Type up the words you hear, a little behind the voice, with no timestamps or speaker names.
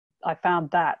I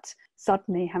found that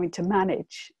suddenly having to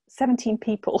manage 17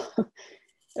 people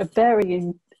of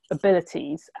varying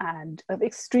abilities and of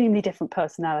extremely different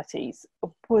personalities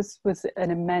was an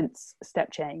immense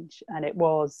step change, and it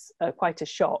was quite a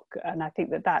shock. And I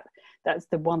think that's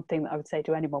the one thing that I would say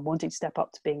to anyone wanting to step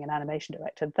up to being an animation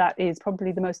director. That is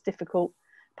probably the most difficult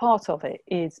part of it,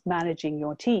 is managing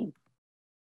your team.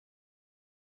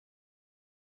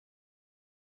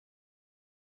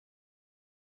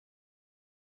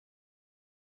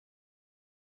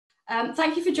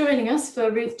 Thank you for joining us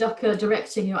for Ruth Ducker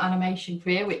Directing Your Animation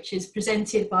Career, which is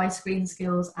presented by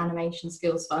ScreenSkills Animation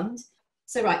Skills Fund.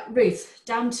 So right, Ruth,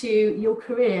 down to your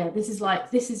career. This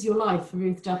is your life for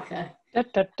Ruth Ducker. Da,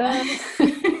 da, da.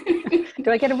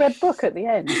 Do I get a red book at the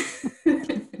end?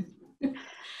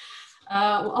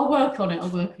 I'll work on it.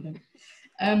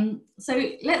 So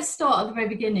let's start at the very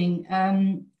beginning.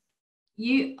 I'm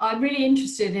really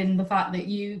interested in the fact that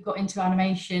you got into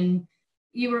animation.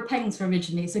 You were a painter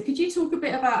originally, so could you talk a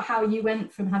bit about how you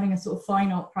went from having a sort of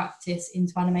fine art practice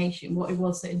into animation, what it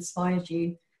was that inspired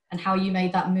you, and how you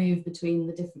made that move between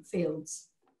the different fields?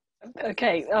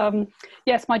 Okay,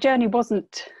 yes, my journey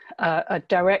wasn't a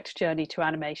direct journey to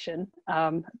animation,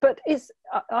 but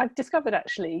I've discovered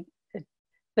actually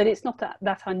that it's not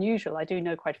that unusual. I do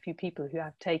know quite a few people who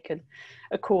have taken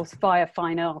a course via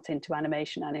fine art into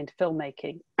animation and into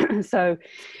filmmaking, so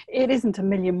it isn't a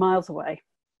million miles away.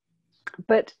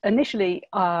 But initially,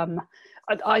 I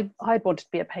wanted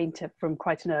to be a painter from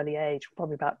quite an early age,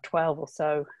 probably about 12 or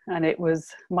so. And it was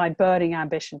my burning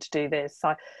ambition to do this.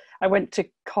 I went to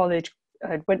college,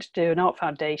 I went to do an art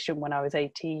foundation when I was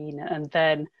 18, and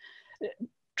then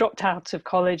dropped out of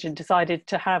college and decided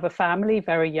to have a family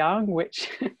very young, which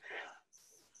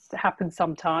happens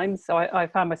sometimes. So I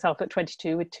found myself at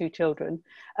 22 with 2 children,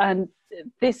 and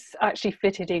this actually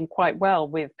fitted in quite well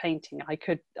with painting. I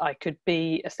could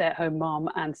be a stay-at-home mom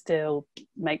and still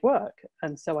make work,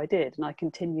 and so I did, and I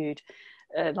continued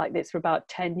like this for about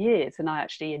 10 years, and I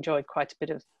actually enjoyed quite a bit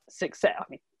of success. I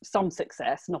mean, some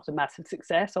success, not a massive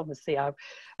success. Obviously, I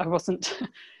wasn't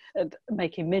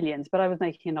making millions, but I was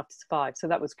making enough to survive, so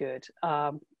that was good.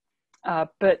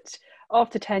 But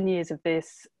after 10 years of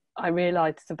this, I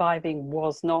realized surviving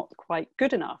was not quite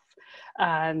good enough,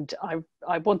 and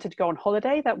I wanted to go on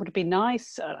holiday. That would have been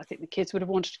nice. I think the kids would have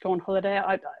wanted to go on holiday.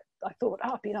 I thought, oh,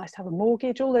 it'd be nice to have a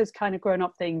mortgage, all those kind of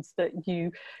grown-up things that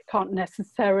you can't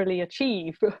necessarily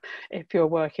achieve if you're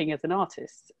working as an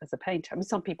artist, as a painter. I mean,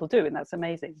 some people do, and that's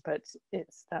amazing, but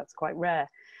that's quite rare.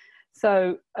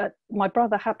 So my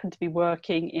brother happened to be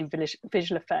working in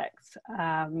visual effects,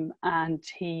 and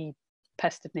he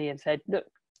pestered me and said, look,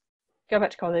 go back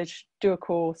to college, do a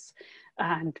course,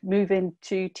 and move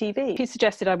into TV. He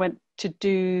suggested I went to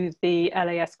do the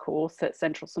LAS course at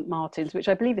Central St Martin's, which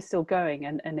I believe is still going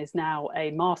and is now a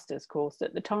master's course.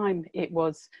 At the time, it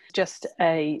was just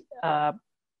a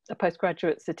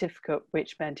postgraduate certificate,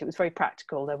 which meant it was very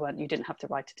practical. You didn't have to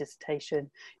write a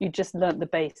dissertation. You just learnt the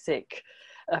basic,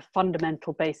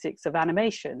 fundamental basics of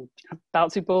animation,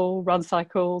 bouncy ball, run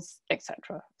cycles,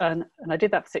 etc. And I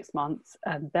did that for 6 months,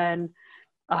 and then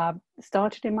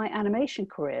started in my animation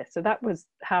career. So that was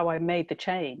how I made the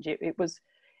change.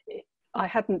 I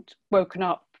hadn't woken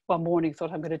up one morning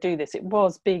thought I'm going to do this. It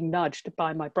was being nudged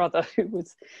by my brother, who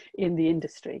was in the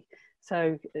industry.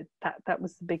 So that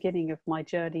was the beginning of my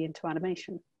journey into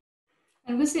animation.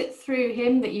 And was it through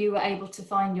him that you were able to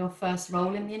find your first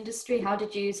role in the industry? How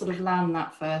did you sort of land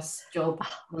that first job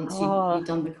once you'd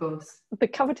done the course? The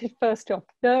coveted first job?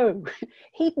 No.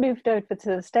 He'd moved over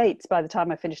to the States by the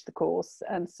time I finished the course,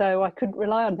 and so I couldn't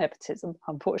rely on nepotism,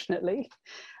 unfortunately.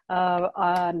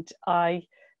 And I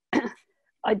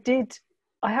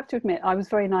have to admit, I was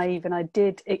very naive, and I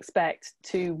did expect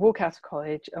to walk out of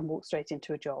college and walk straight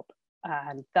into a job.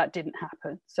 And that didn't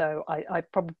happen. So I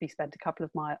probably spent a couple of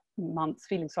my months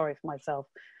feeling sorry for myself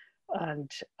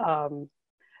and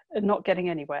not getting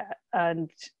anywhere. And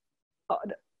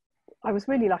I was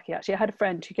really lucky, actually. I had a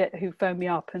friend who phoned me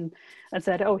up and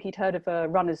said, oh, he'd heard of a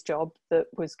runner's job that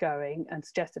was going and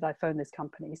suggested I phone this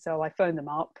company. So I phoned them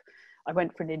up. I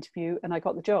went for an interview and I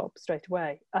got the job straight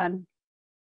away. And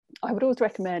I would always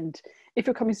recommend, if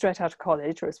you're coming straight out of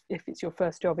college, or if it's your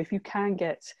first job, if you can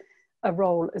get a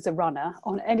role as a runner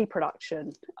on any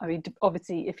production. I mean,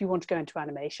 obviously, if you want to go into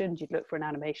animation, you'd look for an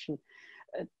animation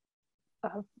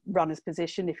runner's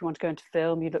position. If you want to go into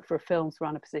film, you'd look for a film's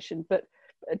runner position. But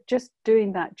just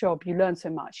doing that job, you learn so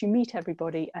much. You meet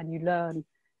everybody and you learn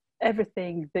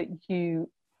everything that you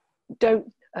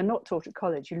are not taught at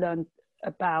college. You learn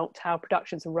about how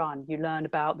productions are run. You learn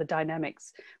about the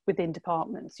dynamics within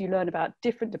departments. You learn about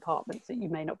different departments that you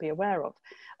may not be aware of.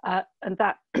 And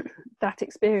that, that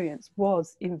experience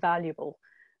was invaluable,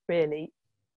 really,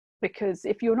 because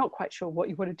if you're not quite sure what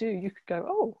you want to do, you could go,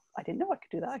 oh, I didn't know I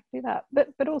could do that, I could do that.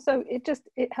 But also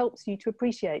it helps you to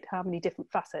appreciate how many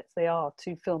different facets they are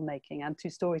to filmmaking and to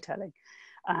storytelling.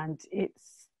 And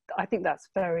I think that's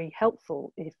very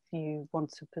helpful if you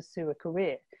want to pursue a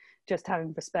career, just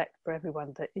having respect for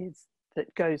everyone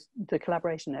that goes, the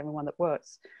collaboration, everyone that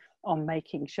works on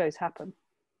making shows happen.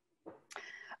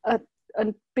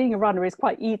 And being a runner is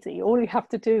quite easy. All you have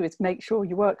to do is make sure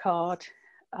you work hard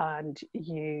and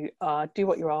you do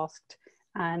what you're asked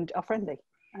and are friendly.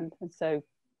 And so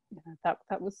that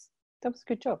was a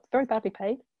good job. Very badly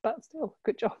paid, but still a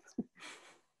good job.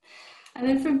 And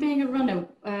then from being a runner,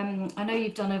 I know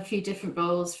you've done a few different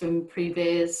roles, from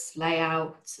previs,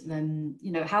 layout, and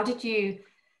then, how did you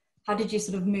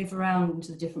sort of move around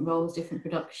into the different roles, different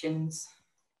productions?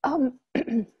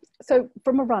 So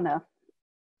from a runner,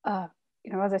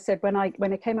 as I said, when I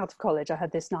came out of college, I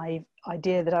had this naive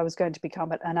idea that I was going to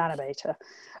become an animator,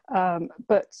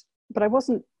 but I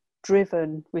wasn't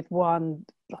driven with one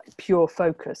like pure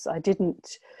focus. I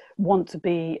didn't want to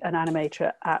be an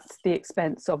animator at the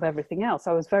expense of everything else.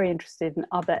 I was very interested in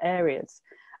other areas,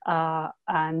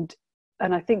 and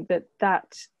I think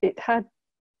that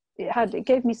it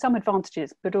gave me some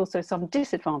advantages, but also some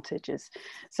disadvantages.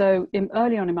 So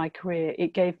early on in my career,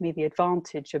 it gave me the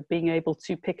advantage of being able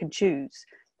to pick and choose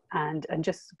and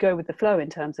just go with the flow in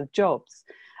terms of jobs.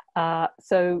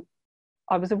 So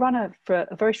I was a runner for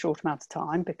a very short amount of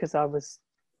time because I was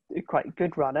quite a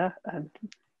good runner and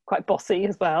quite bossy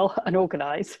as well and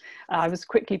organised. I was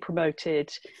quickly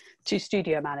promoted to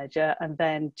studio manager and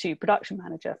then to production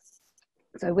manager.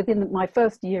 So within my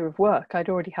first year of work, I'd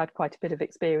already had quite a bit of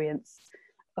experience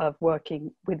of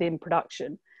working within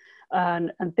production.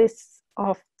 And this,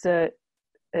 after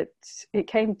it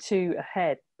came to a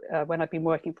head when I'd been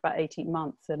working for about 18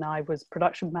 months, and I was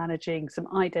production managing some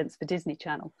idents for Disney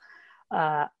Channel.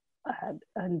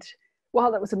 And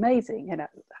while that was amazing, I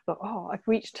thought, oh, I've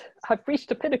reached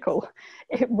a pinnacle.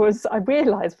 I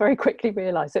very quickly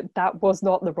realized that was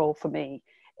not the role for me.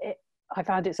 I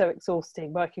found it so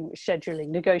exhausting, working with scheduling,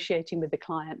 negotiating with the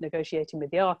client, negotiating with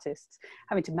the artists,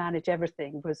 having to manage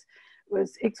everything was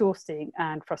exhausting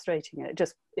and frustrating. And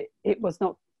it was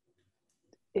not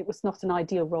an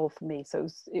ideal role for me. So it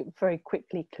was very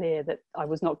quickly clear that I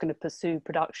was not going to pursue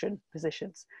production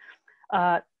positions.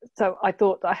 So I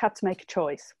thought that I had to make a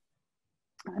choice.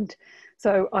 And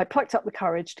so I plucked up the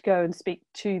courage to go and speak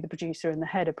to the producer and the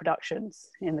head of productions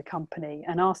in the company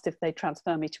and asked if they'd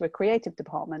transfer me to a creative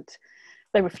department.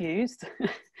 They refused.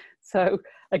 So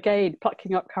again,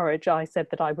 plucking up courage, I said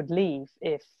that I would leave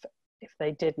if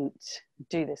they didn't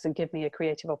do this and give me a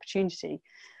creative opportunity.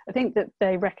 I think that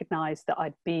they recognized that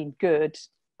I'd been good,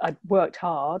 I'd worked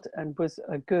hard and was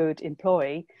a good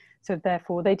employee. So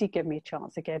therefore they did give me a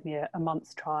chance. They gave me a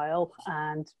month's trial,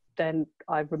 and then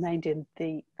I remained in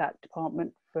that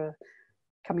department for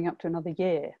coming up to another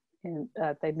year.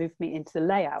 They moved me into the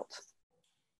layout,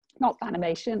 not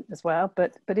animation as well,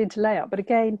 but into layout. But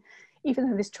again,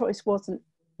 even though this choice wasn't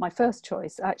my first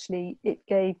choice, actually it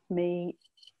gave me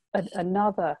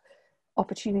another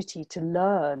opportunity to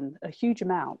learn a huge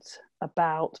amount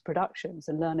about productions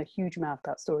and learn a huge amount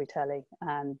about storytelling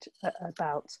and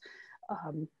about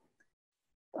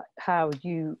how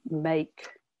you make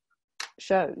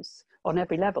shows on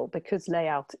every level, because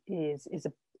layout is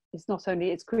not only,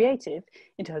 it's creative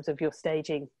in terms of your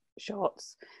staging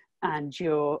shots and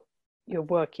you're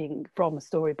working from a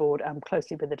storyboard and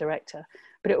closely with the director,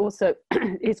 but it also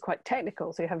is quite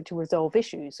technical. So you're having to resolve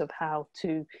issues of how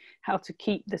to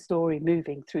keep the story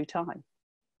moving through time.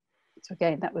 So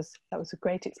again, that was a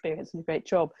great experience and a great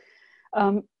job.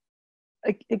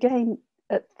 Again,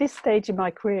 at this stage in my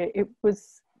career, it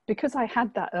was because I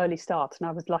had that early start and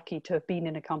I was lucky to have been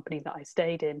in a company that I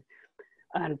stayed in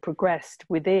and progressed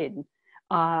within.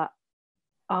 I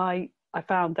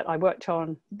found that I worked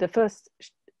on, the first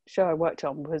show I worked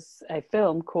on was a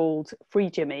film called Free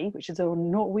Jimmy, which is a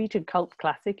Norwegian cult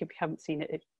classic. If you haven't seen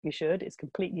it, you should. It's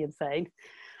completely insane.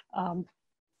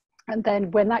 And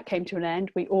then when that came to an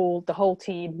end, the whole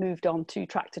team moved on to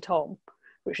Tractor Tom,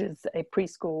 which is a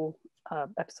preschool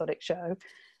episodic show.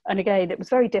 And again, it was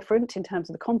very different in terms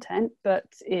of the content, but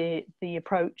the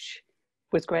approach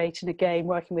was great. And again,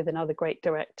 working with another great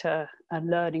director and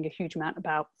learning a huge amount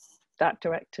about that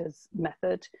director's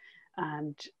method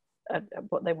and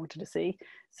what they wanted to see.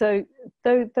 So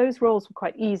those roles were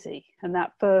quite easy. And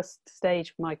that first stage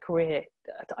of my career,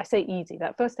 I say easy,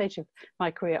 that first stage of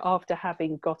my career after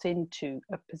having got into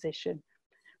a position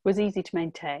was easy to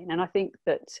maintain. And I think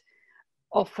that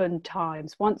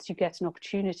oftentimes, once you get an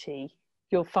opportunity,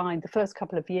 you'll find the first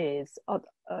couple of years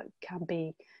can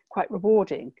be quite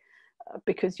rewarding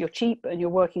because you're cheap and you're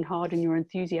working hard and you're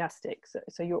enthusiastic.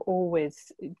 So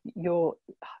you're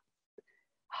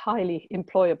highly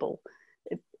employable.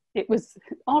 It was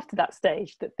after that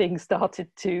stage that things started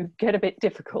to get a bit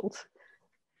difficult.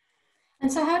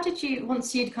 And so how did you,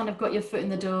 once you'd kind of got your foot in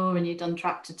the door and you'd done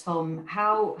Tractor Tom,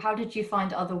 how did you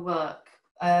find other work?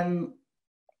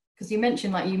 Because you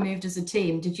mentioned like you moved as a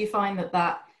team. Did you find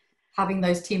that having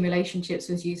those team relationships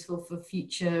was useful for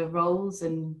future roles?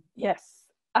 And yes,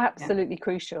 absolutely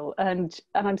crucial. And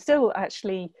I'm still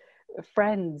actually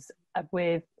friends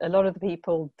with a lot of the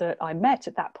people that I met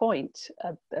at that point.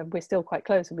 We're still quite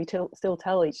close, and we still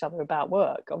tell each other about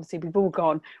work. Obviously,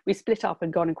 we split up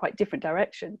and gone in quite different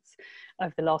directions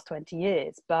over the last 20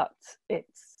 years, but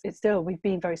it's still, we've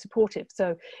been very supportive.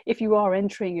 So if you are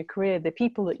entering a career, the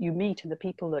people that you meet and the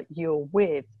people that you're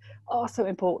with are so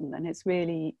important, and it's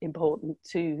really important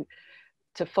to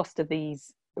foster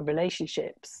these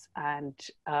relationships and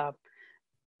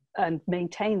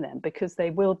maintain them, because they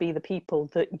will be the people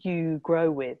that you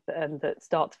grow with and that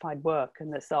start to find work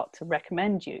and that start to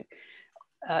recommend you,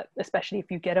 especially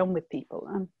if you get on with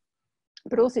people.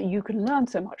 But also you can learn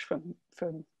so much from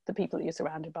the people that you're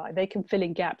surrounded by. They can fill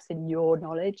in gaps in your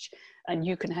knowledge and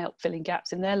you can help fill in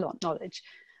gaps in their knowledge.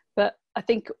 But I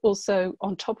think also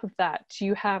on top of that,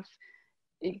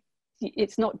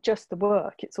 it's not just the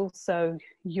work, it's also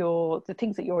the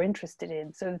things that you're interested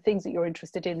in. So the things that you're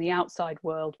interested in the outside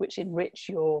world, which enrich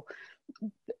your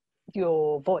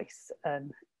voice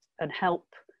and help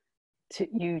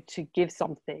you to give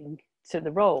something to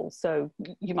the role. So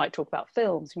you might talk about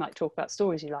films, you might talk about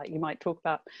stories you like, you might talk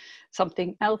about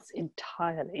something else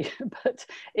entirely. But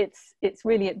it's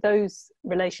really, those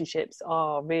relationships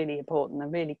are really important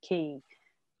and really key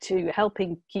to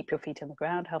helping keep your feet on the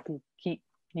ground, helping keep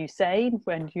you sane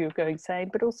when you're going sane,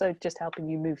 but also just helping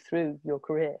you move through your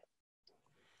career.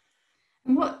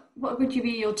 And what would you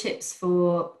be your tips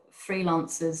for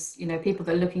freelancers, people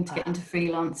that are looking to get into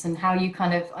freelance, and how you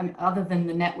kind of, other than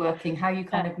the networking, how you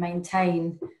kind of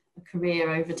maintain a career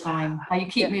over time, how you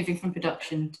keep moving from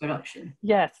production to production?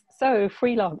 Yes, so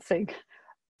freelancing,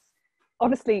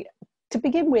 honestly, to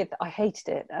begin with, I hated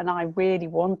it, and I really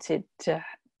wanted to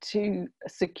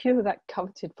secure that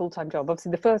coveted full-time job.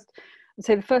 Obviously,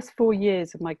 the first 4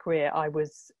 years of my career, I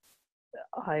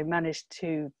managed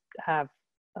to have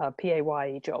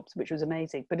PAYE jobs, which was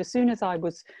amazing. But as soon as I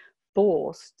was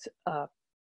forced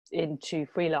into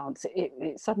freelance,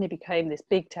 it suddenly became this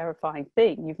big, terrifying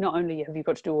thing. Not only have you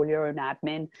got to do all your own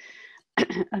admin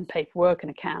and paperwork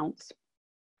and accounts,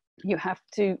 you have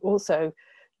to also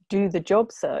do the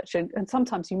job search, and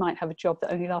sometimes you might have a job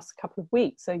that only lasts a couple of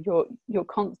weeks. So you're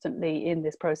constantly in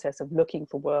this process of looking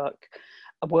for work,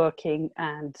 working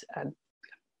and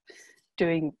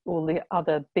doing all the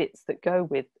other bits that go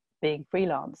with being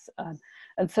freelance.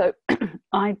 And so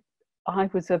I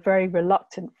was a very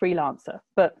reluctant freelancer,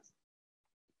 but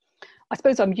I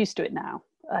suppose I'm used to it now.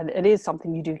 And it is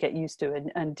something you do get used to,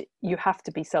 and you have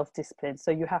to be self-disciplined.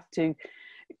 So you have to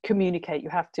communicate, you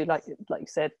have to, like you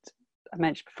said, I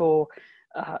mentioned before,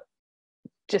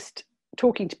 just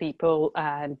talking to people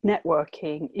and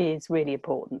networking is really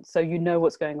important. So you know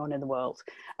what's going on in the world,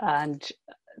 and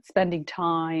spending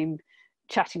time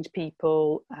chatting to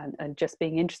people and just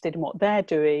being interested in what they're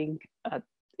doing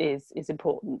is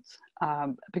important,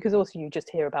 because also you just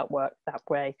hear about work that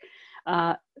way.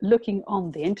 Looking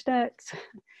on the internet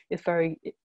is very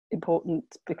important,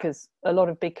 because a lot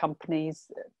of big companies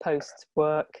post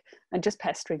work and just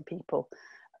pestering people,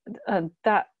 and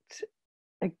that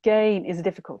again is a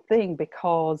difficult thing,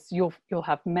 because you'll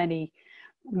have many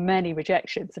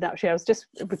rejections. And actually, I was just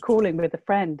recalling with a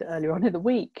friend earlier on in the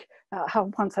week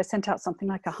how once I sent out something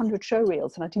like 100 show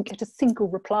reels and I didn't get a single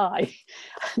reply.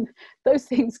 Those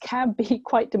things can be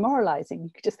quite demoralizing. You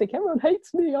could just think, everyone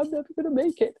hates me, I'm never going to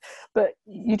make it. But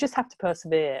you just have to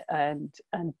persevere and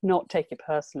not take it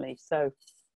personally. So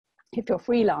if you're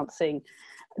freelancing,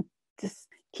 just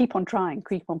keep on trying,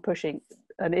 keep on pushing.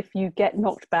 And if you get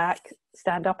knocked back,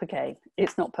 stand up again.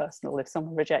 It's not personal. If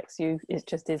someone rejects you, it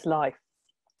just is life.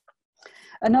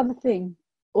 Another thing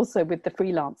also with the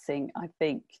freelancing, I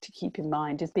think, to keep in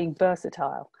mind is being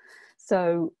versatile.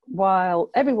 So while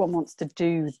everyone wants to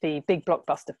do the big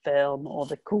blockbuster film or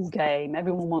the cool game,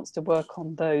 everyone wants to work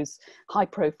on those high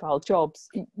profile jobs,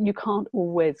 you can't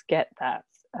always get that.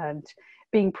 And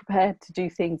being prepared to do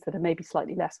things that are maybe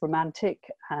slightly less romantic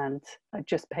and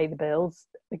just pay the bills.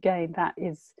 Again, that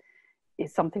is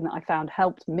something that I found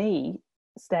helped me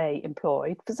stay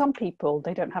employed. For some people,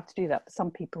 they don't have to do that. For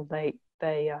some people,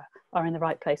 they are in the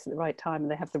right place at the right time,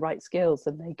 and they have the right skills,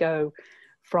 and they go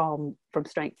from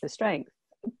strength to strength.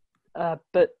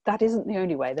 But that isn't the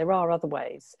only way. There are other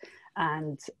ways,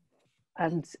 and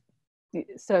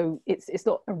so it's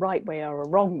not a right way or a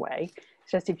wrong way.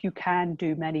 It's just, if you can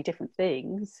do many different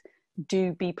things,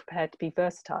 do be prepared to be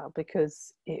versatile,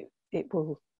 because it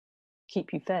will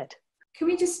keep you fed. Can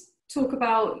we just talk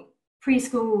about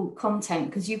preschool content,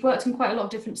 because you've worked on quite a lot of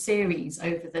different series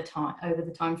over the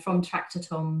time from Tractor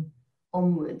Tom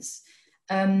onwards.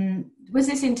 Was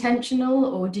this intentional,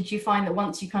 or did you find that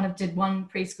once you kind of did one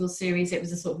preschool series, it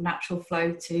was a sort of natural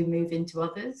flow to move into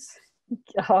others?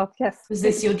 Oh, yes. Was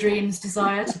this your dream's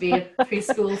desire, to be a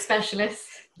preschool specialist?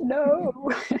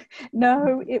 No,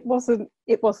 no, it wasn't.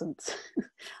 It wasn't.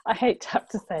 I hate to have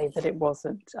to say that it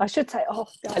wasn't. I should say, oh,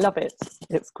 I love it.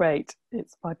 It's great.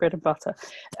 It's my bread and butter.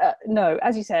 No,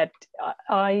 as you said,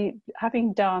 I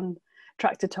having done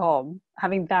Tractor Tom,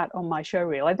 having that on my show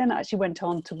reel, I then actually went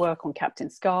on to work on Captain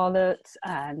Scarlet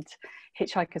and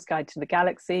Hitchhiker's Guide to the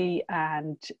Galaxy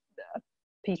and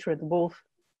Peter and the Wolf.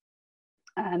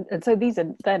 And so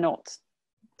they're not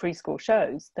preschool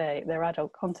shows, they're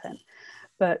adult content.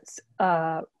 But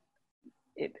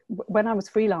when I was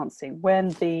freelancing, when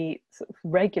the sort of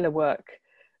regular work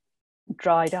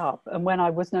dried up, and when I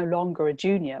was no longer a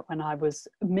junior, when I was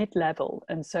mid-level,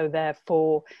 and so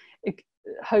therefore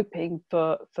hoping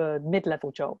for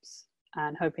mid-level jobs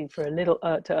and hoping for a little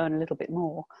to earn a little bit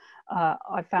more,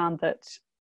 I found that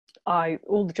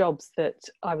all the jobs that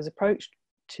I was approached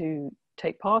to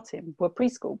take part in were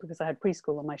preschool, because I had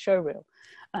preschool on my show reel,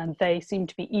 and they seemed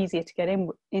to be easier to get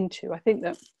into. I think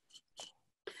that,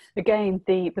 again,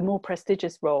 the more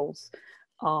prestigious roles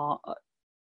are,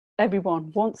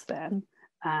 everyone wants them,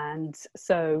 and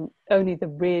so only the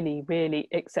really, really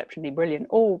exceptionally brilliant,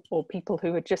 or people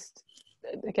who are just,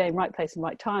 again, right place and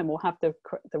right time, or have the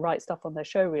right stuff on their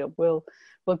show reel will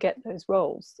get those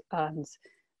roles. And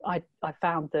I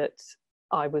found that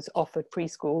I was offered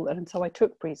preschool, and so I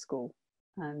took preschool.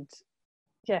 And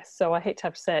yes, so I hate to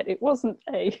have to say it, it wasn't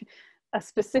a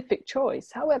specific choice.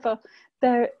 However,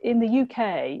 there in the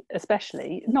UK,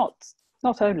 especially, not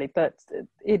only, but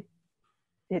it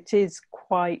is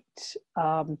quite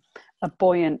a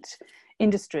buoyant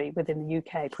industry within the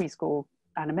UK, preschool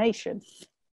animation.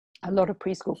 A lot of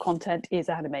preschool content is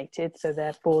animated, so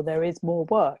therefore there is more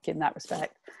work in that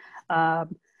respect.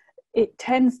 It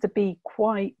tends to be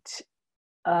quite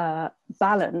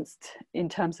balanced in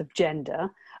terms of gender,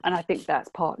 and I think that's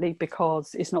partly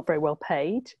because it's not very well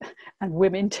paid, and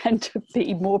women tend to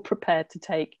be more prepared to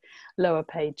take lower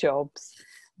paid jobs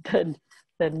than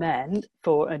men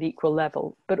for an equal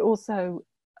level. But also,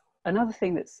 another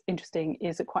thing that's interesting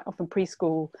is that quite often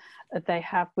preschool, they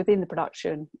have within the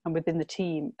production and within the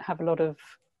team have a lot of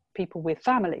people with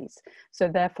families, so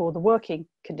therefore the working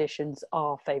conditions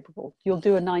are favourable. You'll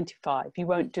do a 9 to 5, you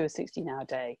won't do a 16-hour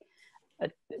day,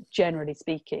 generally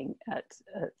speaking, at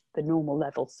the normal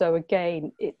level. So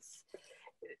again, it's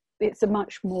a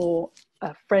much more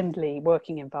friendly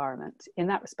working environment in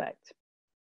that respect.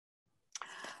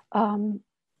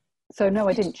 So no,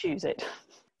 I didn't choose it.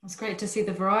 It's great to see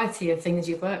the variety of things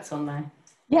you've worked on there.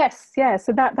 Yes, yeah.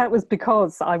 So that was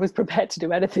because I was prepared to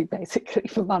do anything basically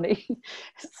for money.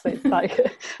 So it's like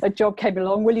a job came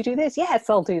along. Will you do this?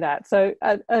 Yes, I'll do that. So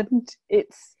and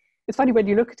it's funny when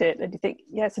you look at it and you think,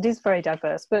 yes, it is very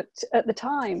diverse. But at the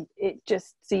time, it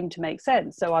just seemed to make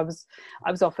sense. So I was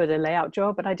offered a layout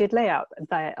job, and I did layout.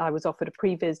 I was offered a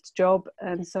previs job,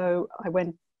 and so I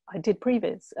did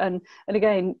previs. And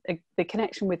again, the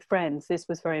connection with friends, this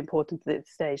was very important at this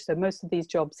stage. So most of these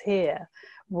jobs here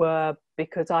were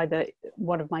because either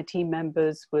one of my team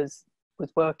members was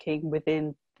working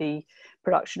within the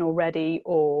production already,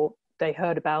 or they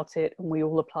heard about it and we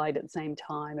all applied at the same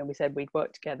time and we said we'd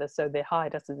work together. So they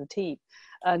hired us as a team.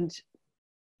 And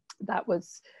that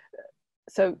was,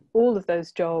 so all of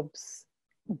those jobs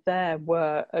there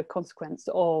were a consequence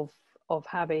of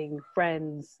having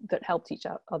friends that helped each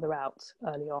other out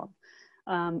early on,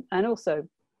 and also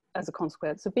as a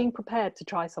consequence of being prepared to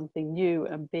try something new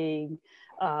and being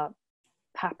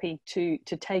happy to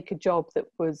take a job that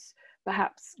was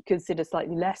perhaps considered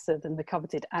slightly lesser than the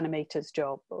coveted animator's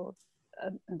job,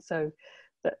 and so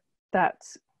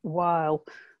that's while,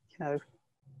 you know,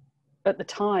 at the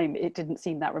time it didn't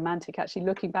seem that romantic. Actually,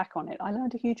 looking back on it, I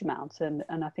learned a huge amount, and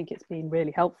I think it's been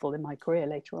really helpful in my career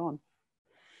later on.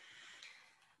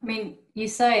 I mean, you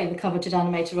say the coveted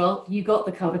animator role, you got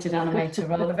the coveted animator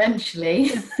role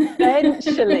eventually.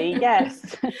 Eventually,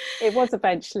 yes, it was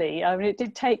eventually. I mean, it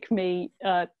did take me.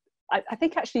 I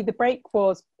think actually the break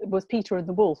was Peter and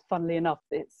the Wolf. Funnily enough,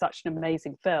 it's such an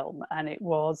amazing film, and it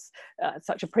was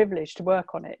such a privilege to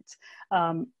work on it.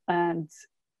 And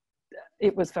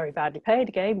it was very badly paid.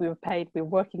 Again, we were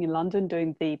working in London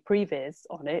doing the previs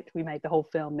on it. We made the whole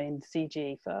film in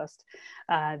CG first,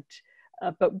 and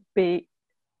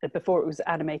before it was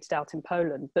animated out in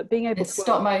Poland. But being able it's to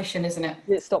stop motion, isn't it?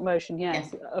 It's stop motion,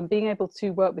 yes. Yeah. And being able to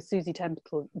work with Susie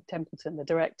Templeton, the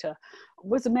director,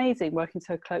 was amazing. Working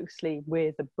so closely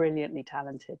with a brilliantly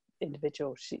talented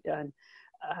individual, and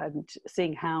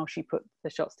seeing how she put the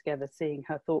shots together, seeing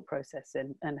her thought process,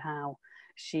 and how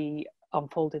she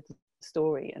unfolded the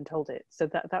story and told it. So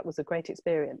that was a great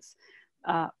experience.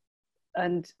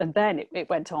 And then it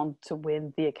went on to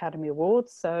win the Academy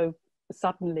Awards. So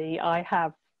suddenly I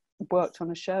have worked on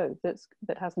a show that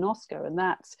has an Oscar, and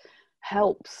that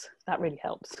really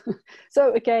helps.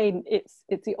 So again, it's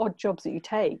the odd jobs that you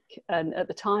take, and at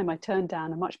the time I turned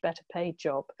down a much better paid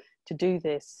job to do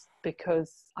this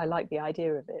because I like the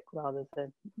idea of it rather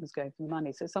than was going for the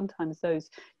money. So sometimes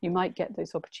you might get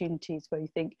those opportunities where you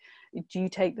think, do you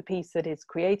take the piece that is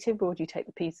creative or do you take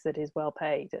the piece that is well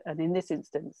paid? And in this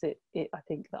instance, I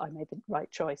think that I made the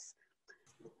right choice.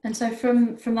 And so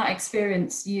from that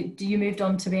experience, you moved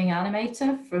on to being an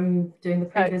animator from doing the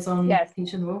previs on yes.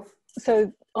 Peter and the Wolf?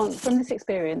 So from this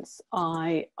experience,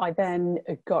 I then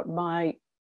got my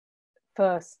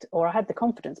first, or I had the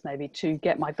confidence maybe to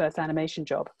get my first animation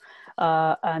job.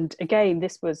 And again,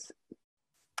 this was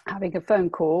having a phone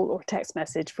call or a text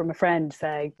message from a friend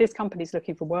saying, this company's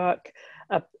looking for work,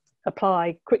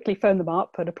 apply, quickly phone them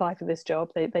up and apply for this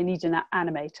job. They need an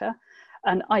animator.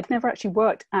 And I'd never actually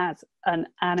worked as an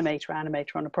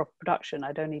animator on a proper production.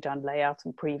 I'd only done layout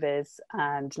and previs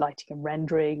and lighting and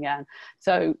rendering. And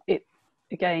so it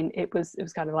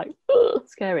was kind of like,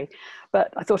 scary,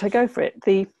 but I thought I'd go for it.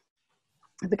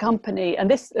 The company, and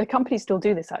the company still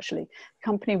do this actually, the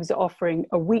company was offering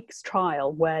a week's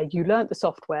trial where you learnt the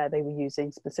software they were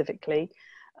using specifically.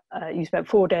 You spent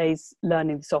 4 days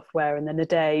learning the software and then a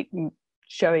day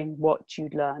showing what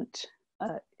you'd learnt.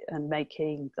 And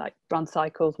making like run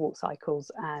cycles, walk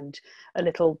cycles, and a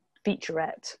little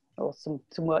featurette or some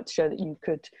work to show that you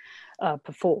could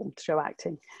perform, to show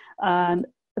acting. And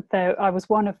I was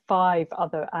one of 5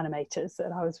 other animators,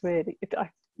 and I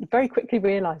very quickly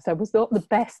realised I was not the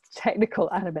best technical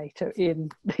animator in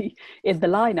the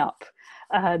lineup,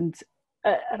 and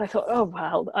I thought, oh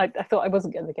well, I thought I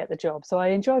wasn't going to get the job. So I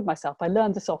enjoyed myself. I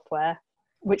learned the software,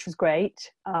 which was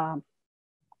great.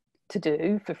 To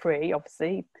do for free,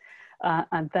 obviously,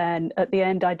 and then at the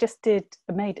end I just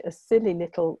made a silly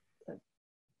little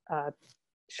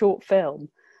short film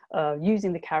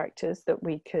using the characters that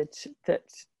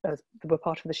were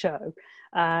part of the show,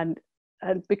 and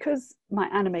because my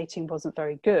animating wasn't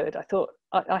very good, I thought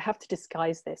I have to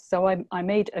disguise this. So I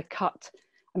made cut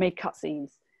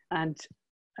scenes, and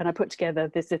I put together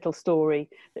this little story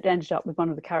that ended up with one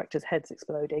of the characters' heads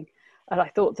exploding. And I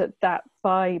thought that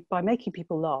by making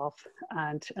people laugh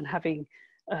and having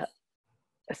a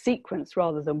sequence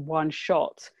rather than one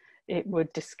shot, it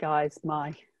would disguise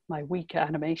my weak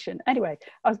animation. Anyway,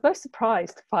 I was most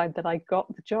surprised to find that I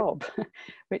got the job,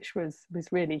 which was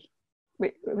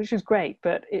great.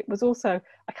 But it was also,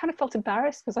 I kind of felt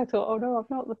embarrassed because I thought, oh no, I'm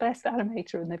not the best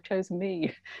animator and they've chosen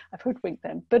me. I've hoodwinked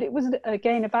them. But it was,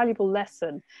 again, a valuable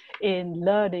lesson in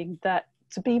learning that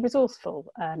to be resourceful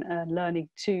and learning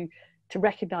to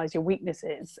recognize your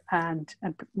weaknesses and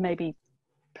maybe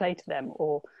play to them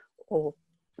or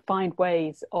find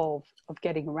ways of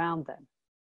getting around them.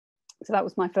 So that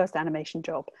was my first animation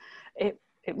job. It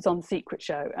was on The Secret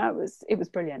Show. It was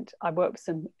brilliant. I worked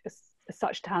with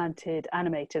such talented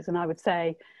animators, and I would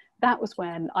say that was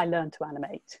when I learned to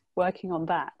animate, working on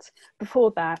that.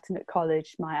 Before that, and at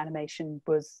college, my animation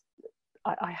was,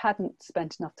 I hadn't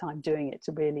spent enough time doing it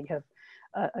to really have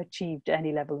achieved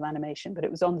any level of animation, but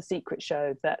it was on The Secret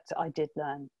Show that I did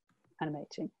learn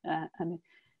animating, and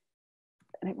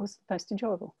it was most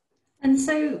enjoyable. And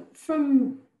so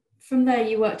from there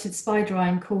you worked at Spider Eye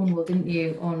in Cornwall, didn't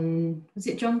you, on, was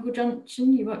it Jungle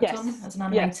Junction you worked on as an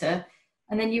animator? Yes.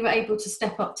 And then you were able to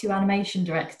step up to animation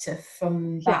director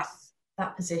from that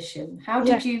position. How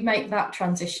did you make that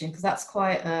transition? Because that's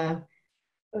quite a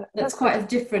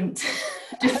different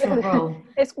role.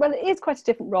 It is quite a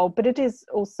different role, but it is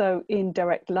also in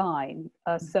direct line.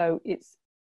 So it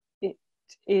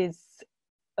is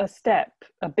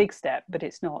a big step, but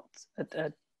it's not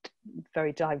a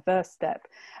very diverse step.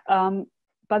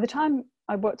 By the time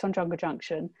I worked on Jungle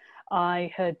Junction,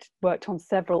 I had worked on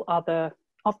several other,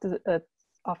 after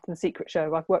the Secret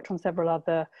Show, I've worked on several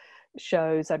other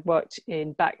shows. I'd worked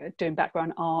in doing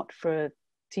background art for a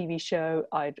TV show.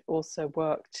 I'd also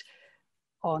worked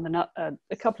on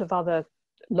a couple of other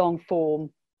long form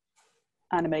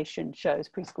animation shows,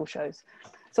 preschool shows.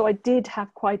 So I did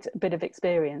have quite a bit of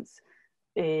experience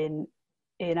in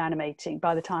animating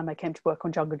by the time I came to work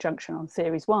on Jungle Junction on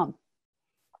series 1.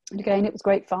 And again, it was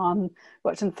great fun,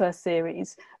 worked on the first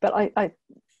series, but I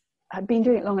had been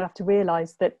doing it long enough to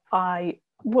realize that I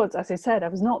was, as I said, I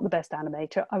was not the best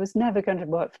animator. I was never going to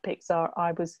work for Pixar.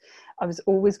 I was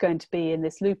always going to be in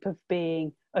this loop of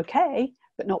being okay,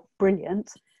 but not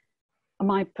brilliant.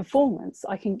 My performance,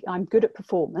 I'm good at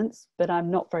performance, but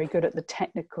I'm not very good at the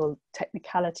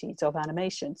technicalities of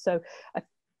animation. So,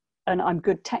 and I'm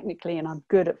good technically, and I'm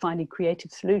good at finding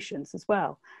creative solutions as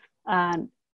well.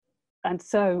 And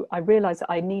so I realized that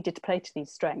I needed to play to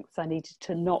these strengths. I needed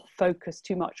to not focus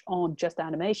too much on just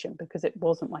animation because it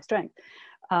wasn't my strength.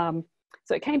 So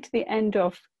it came to the end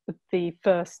of the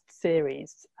first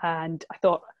series, and I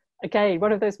thought, again,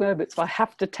 one of those moments where I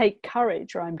have to take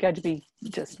courage or I'm going to be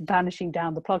just vanishing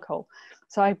down the plug hole.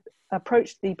 So I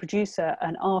approached the producer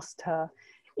and asked her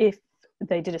if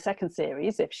they did a second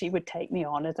series, if she would take me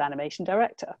on as animation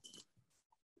director.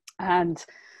 And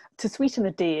to sweeten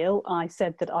the deal, I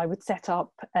said that I would set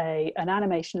up an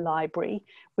animation library,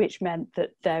 which meant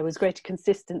that there was greater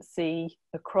consistency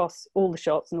across all the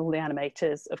shots and all the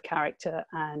animators of character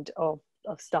and of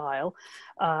style.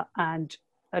 And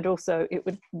also it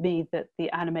would mean that the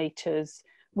animators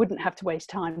wouldn't have to waste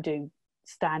time doing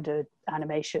standard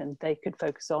animation. They could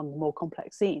focus on more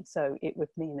complex scenes. So it would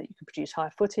mean that you could produce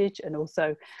higher footage and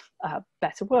also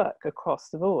better work across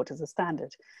the board as a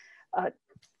standard.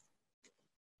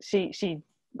 She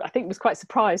I think was quite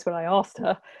surprised when I asked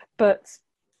her, but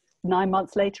 9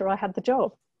 months later I had the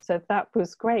job. So that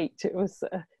was great. It was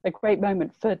a great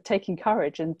moment for taking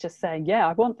courage and just saying, yeah,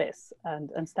 I want this,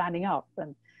 and standing up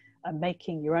and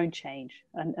making your own change,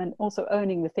 and also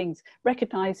owning the things,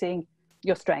 recognizing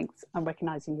your strengths and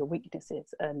recognizing your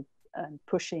weaknesses, and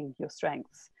pushing your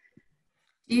strengths.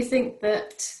 Do you think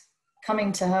that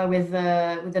coming to her with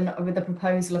a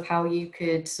proposal of how you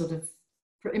could sort of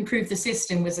improve the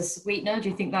system was a sweetener? Do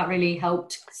you think that really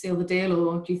helped seal the deal,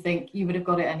 or do you think you would have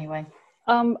got it anyway?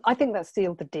 I think that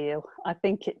sealed the deal. I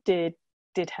think it did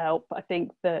help. I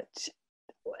think that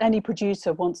any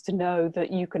producer wants to know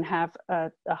that you can have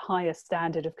a higher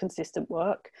standard of consistent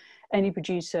work. Any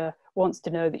producer wants to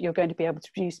know that you're going to be able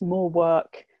to produce more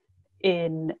work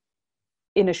in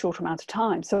a short amount of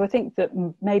time. So I think that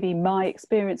maybe my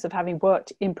experience of having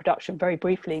worked in production very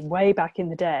briefly way back in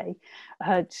the day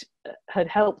had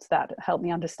helped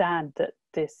me understand that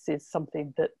this is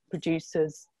something that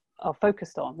producers are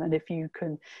focused on, and if you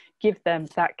can give them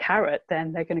that carrot,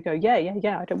 then they're going to go, yeah,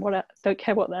 I don't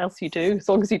care what else you do as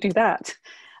long as you do that.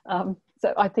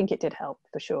 So I think it did help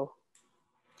for sure.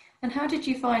 And how did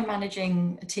you find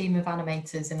managing a team of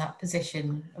animators in that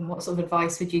position, and what sort of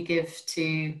advice would you give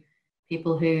to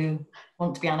people who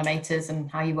want to be animators,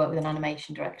 and how you work with an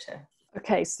animation director?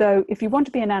 Okay, so if you want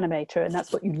to be an animator and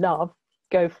that's what you love,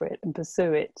 go for it and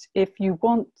pursue it. If you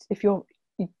want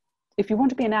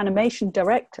to be an animation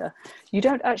director, you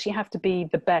don't actually have to be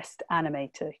the best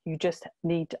animator. You just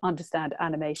need to understand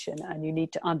animation, and you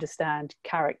need to understand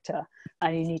character,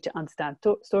 and you need to understand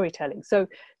storytelling. So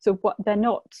what they're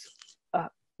not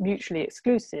mutually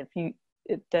exclusive. You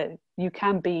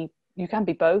can be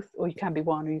both, or you can be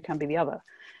one, or you can be the other.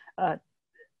 I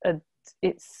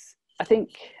think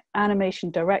animation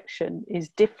direction is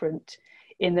different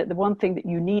in that the one thing that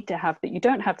you need to have that you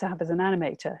don't have to have as an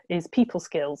animator is people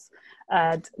skills.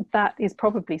 And that is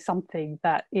probably something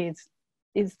that is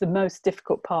the most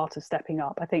difficult part of stepping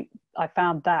up. I think I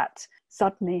found that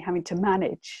suddenly having to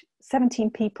manage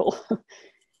 17 people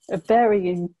of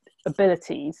varying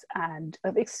abilities and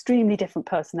of extremely different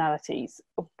personalities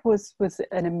was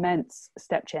an immense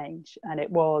step change, and it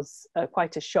was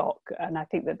quite a shock. And I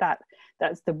think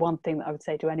that's the one thing that I would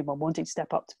say to anyone wanting to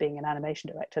step up to being an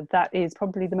animation director. That is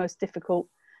probably the most difficult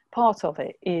part of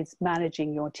it, is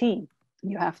managing your team.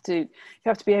 You have to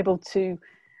be able to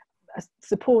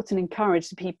support and encourage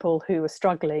the people who are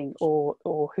struggling or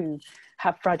who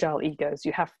have fragile egos.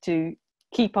 You have to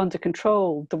keep under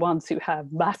control the ones who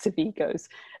have massive egos.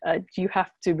 You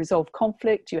have to resolve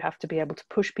conflict. You have to be able to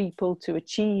push people to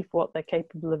achieve what they're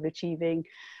capable of achieving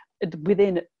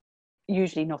within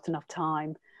usually not enough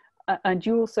time. And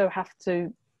you also have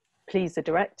to please the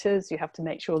directors. You have to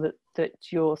make sure that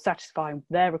you're satisfying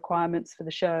their requirements for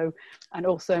the show, and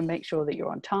also make sure that you're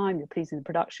on time, you're pleasing the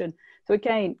production. So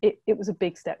again, it was a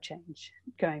big step change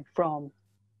going from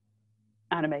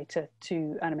animator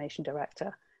to animation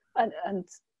director. And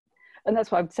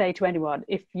that's what I would say to anyone.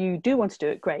 If you do want to do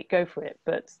it, great, go for it.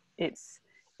 But it's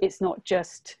not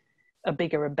just a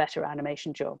bigger and better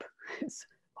animation job. It's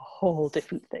a whole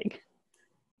different thing.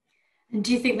 And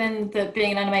do you think then that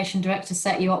being an animation director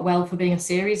set you up well for being a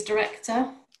series director?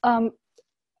 I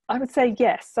would say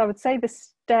yes. I would say the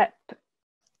step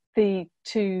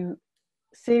to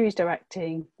series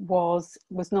directing was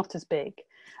not as big.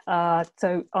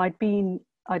 So I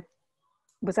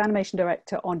was animation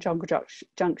director on Jungle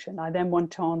Junction. I then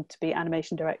went on to be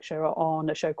animation director on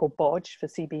a show called Bodge for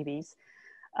CBeebies,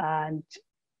 and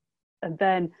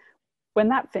then when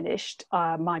that finished,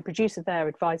 my producer there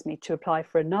advised me to apply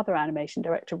for another animation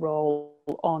director role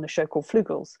on a show called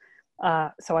Flugels.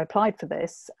 So I applied for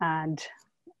this, and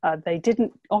they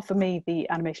didn't offer me the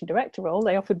animation director role.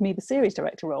 They offered me the series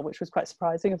director role, which was quite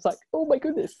surprising. I was like, oh my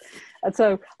goodness. And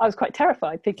so I was quite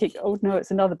terrified, thinking, oh no,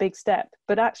 it's another big step.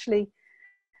 But actually,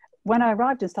 when I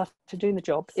arrived and started doing the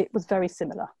job, it was very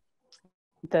similar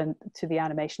to the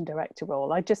animation director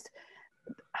role. I just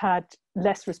had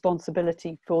less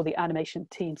responsibility for the animation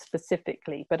team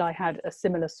specifically, but I had a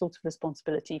similar sort of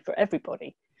responsibility for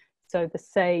everybody. So the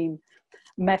same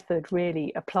method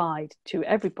really applied to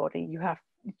everybody.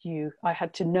 I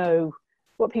had to know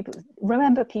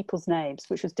remember people's names,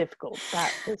 which was difficult.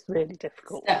 That was really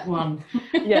difficult. Step one.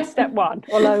 Yes, step one.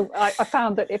 Although I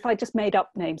found that if I just made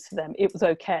up names for them, it was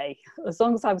okay, as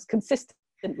long as I was consistent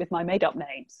with my made up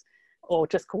names, or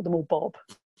just called them all Bob.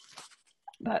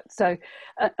 But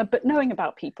knowing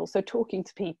about people, so talking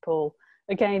to people,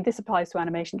 again, this applies to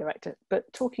animation director,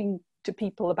 but talking to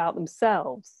people about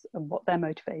themselves and what their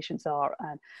motivations are,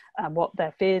 and what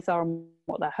their fears are and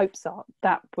what their hopes are,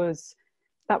 that was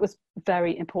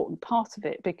very important part of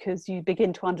it, because you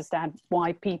begin to understand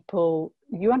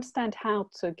you understand how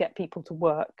to get people to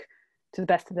work to the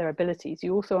best of their abilities.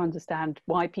 You also understand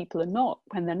why people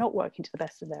when they're not working to the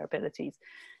best of their abilities,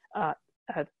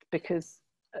 because,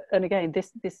 and again,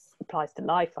 this applies to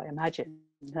life, I imagine.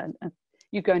 And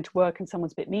you go into work and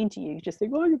someone's a bit mean to you, you just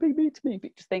think, oh, you're being mean to me.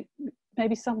 But you just think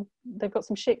maybe they've got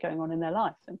some shit going on in their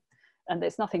life, and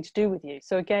it's nothing to do with you.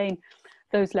 So again,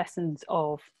 those lessons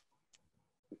of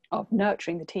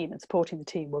nurturing the team and supporting the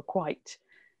team were quite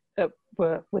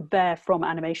were there from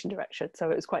animation direction. So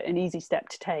it was quite an easy step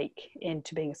to take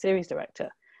into being a series director.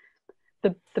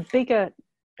 There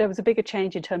was a bigger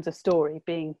change in terms of story,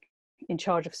 being in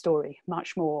charge of story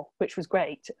much more, which was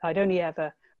great. I'd only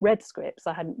ever read scripts.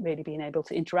 I hadn't really been able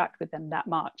to interact with them that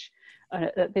much.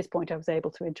 And at this point I was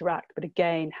able to interact. But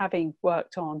again, having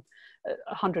worked on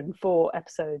 104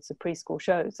 episodes of preschool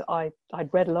shows, I'd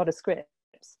read a lot of scripts.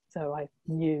 So I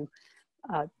knew,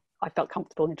 I felt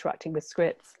comfortable interacting with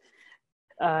scripts.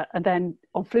 And then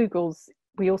on Flugels,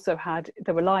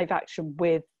 there were live action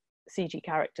with CG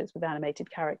characters, with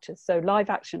animated characters. So live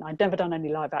action, I'd never done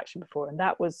any live action before, and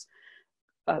that was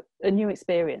a new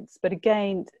experience. But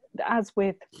again, as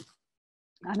with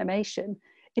animation,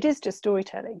 it is just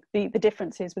storytelling. The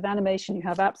difference is, with animation you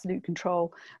have absolute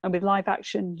control, and with live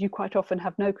action you quite often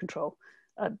have no control.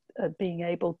 Being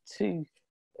able to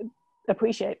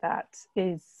appreciate that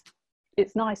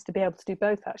it's nice to be able to do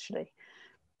both, actually.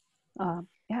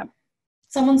 Yeah.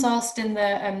 Someone's asked in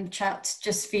the chat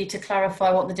just for you to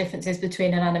clarify what the difference is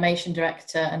between an animation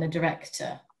director and a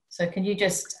director. So can you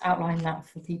just outline that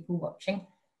for people watching?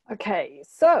 Okay,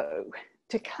 so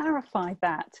to clarify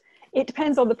that, it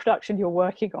depends on the production you're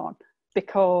working on,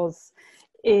 because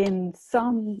in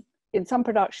some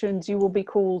productions you will be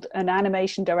called an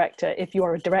animation director if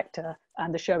you're a director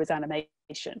and the show is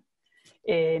animation.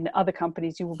 In other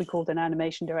companies you will be called an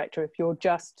animation director if you're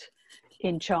just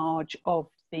in charge of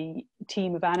the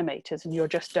team of animators and you're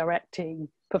just directing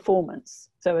performance.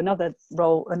 So another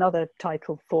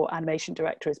title for animation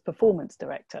director is performance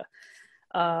director.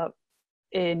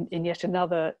 In yet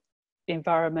another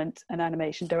environment, an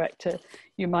animation director,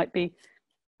 you might be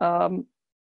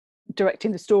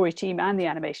directing the story team and the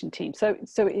animation team. So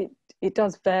it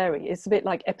does vary. It's a bit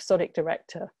like episodic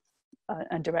director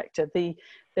and director. The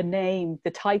name,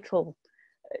 the title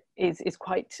is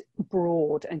quite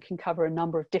broad and can cover a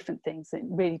number of different things. It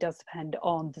really does depend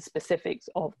on the specifics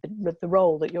of the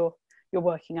role that you're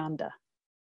working under.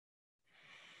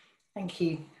 Thank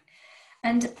you.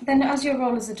 And then, as your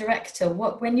role as a director,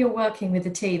 when you're working with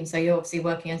a team, so you're obviously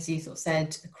working, as you sort of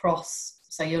said, across,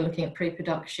 so you're looking at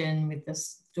pre-production with the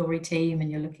story team,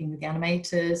 and you're looking with the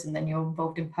animators, and then you're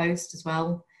involved in post as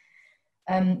well.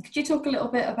 Could you talk a little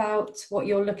bit about what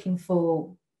you're looking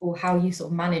for, or how you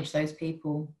sort of manage those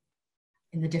people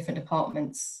in the different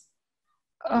departments?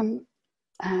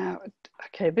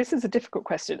 Okay, this is a difficult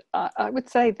question. I would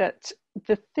say that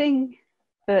the thing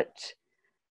that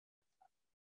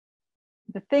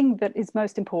the thing that is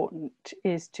most important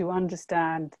is to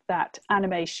understand that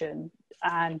animation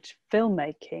and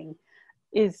filmmaking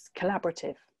is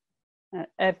collaborative.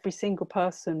 Every single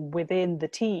person within the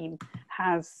team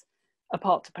has a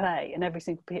part to play, and every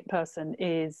single person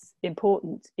is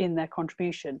important in their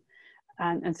contribution.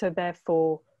 And so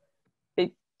therefore,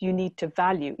 you need to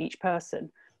value each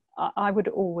person. I would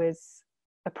always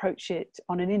approach it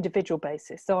on an individual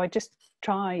basis. So I just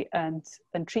try and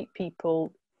treat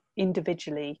people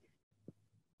individually,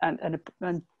 and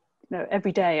you know,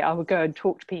 every day I would go and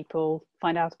talk to people,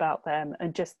 find out about them,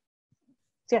 and just,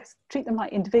 yes, treat them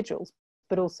like individuals,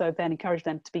 but also then encourage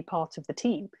them to be part of the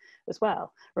team as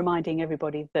well, reminding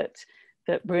everybody that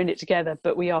we're in it together,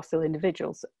 but we are still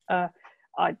individuals.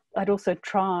 I'd also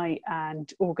try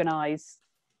and organise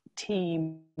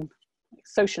team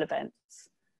social events,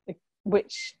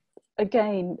 which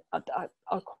again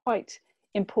are quite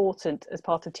important as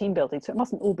part of team building. So it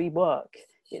mustn't all be work.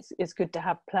 It's good to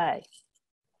have play.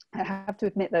 I have to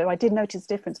admit, though, I did notice a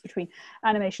difference between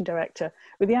animation director,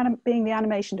 with being the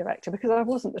animation director, because I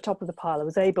wasn't the top of the pile. I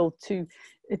was able to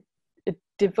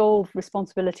devolve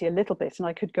responsibility a little bit, and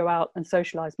I could go out and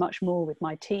socialize much more with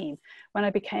my team. When I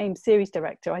became series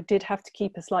director, I did have to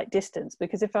keep a slight distance,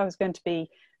 because if I was going to be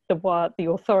the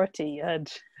authority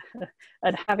and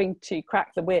having to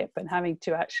crack the whip and having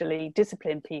to actually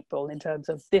discipline people in terms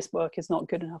of this work is not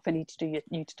good enough, I need to do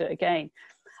you to do it again,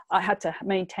 I had to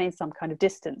maintain some kind of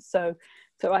distance. So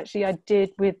actually I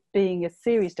did, with being a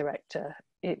series director,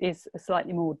 it is a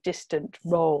slightly more distant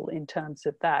role in terms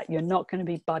of that. You're not going to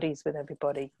be buddies with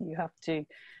everybody. You have to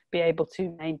be able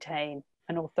to maintain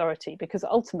an authority, because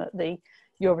ultimately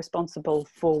you're responsible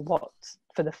for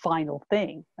the final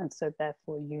thing. And so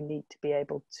therefore you need to be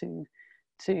able to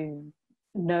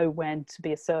know when to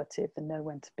be assertive and know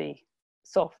when to be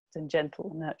soft and gentle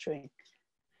and nurturing.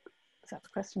 Is that the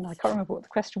question? I can't remember what the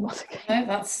question was again. No,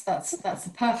 that's a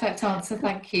perfect answer,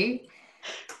 thank you.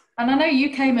 And I know you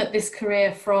came at this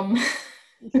career from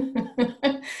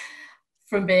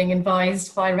from being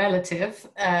advised by a relative,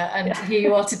 and here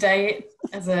you are today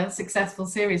as a successful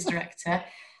series director.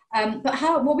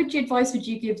 But what advice would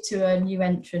you give to a new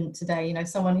entrant today? You know,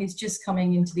 someone who's just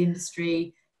coming into the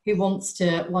industry, who wants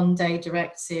to one day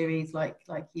direct series like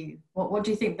you. What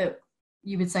do you think that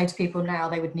you would say to people now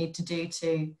they would need to do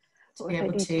to be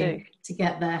able to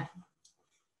get there?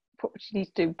 What would you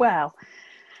need to do? Well,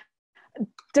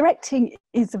 directing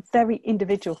is a very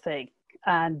individual thing,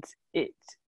 and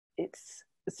it's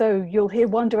so you'll hear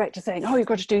one director saying, oh, you've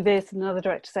got to do this, and another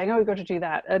director saying, oh, you've got to do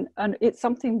that, and it's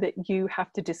something that you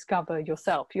have to discover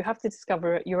yourself. You have to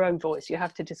discover your own voice. You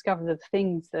have to discover the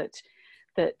things that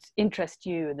interest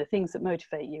you, and the things that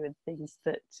motivate you, and things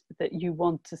that you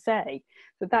want to say.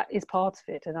 So that is part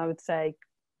of it. And I would say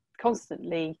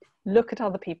constantly look at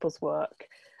other people's work,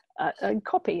 and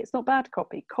copy. It's not bad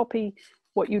to copy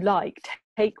what you like,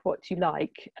 take what you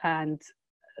like and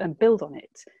build on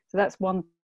it. So that's one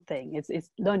thing, is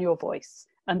learn your voice.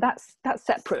 And that's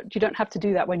separate. You don't have to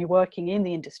do that when you're working in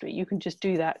the industry. You can just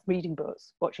do that reading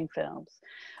books, watching films,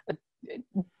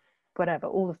 whatever,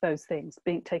 all of those things,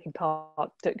 taking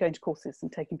part, going to courses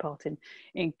and taking part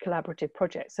in collaborative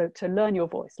projects. So to learn your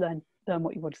voice, learn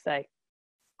what you want to say.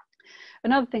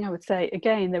 Another thing I would say,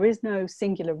 again, there is no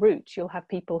singular route. You'll have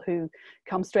people who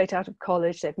come straight out of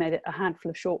college, they've made a handful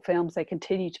of short films, they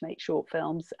continue to make short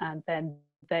films, and then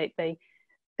they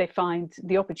find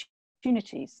the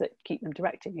opportunities that keep them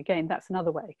directing. Again, that's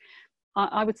another way.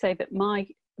 I would say that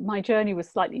my journey was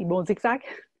slightly more zigzag,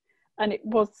 and it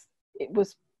was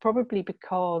probably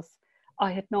because I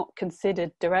had not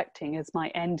considered directing as my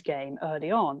end game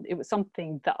early on. It was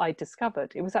something that I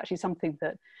discovered. It was actually something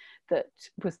that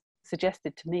was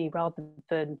suggested to me, rather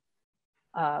than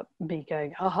me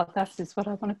going, oh, that is what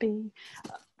I want to be.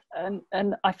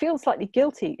 And I feel slightly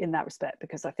guilty in that respect,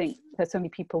 because I think there's so many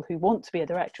people who want to be a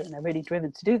director and they're really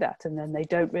driven to do that, and then they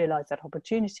don't realise that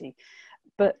opportunity.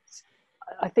 But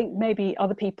I think maybe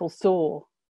other people saw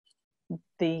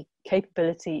the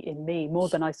capability in me more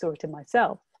than I saw it in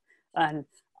myself, and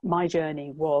my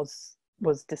journey was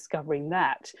discovering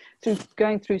that through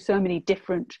going through so many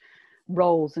different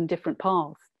roles and different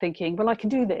paths, thinking, well, I can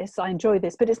do this, I enjoy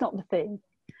this, but it's not the thing,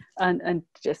 and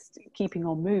just keeping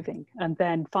on moving. And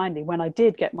then finally, when I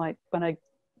did my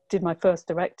first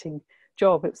directing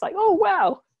job, it was like, oh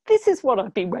wow, this is what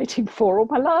I've been waiting for all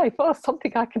my life. Oh,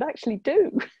 something I can actually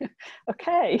do.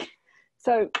 Okay.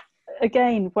 So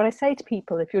again, what I say to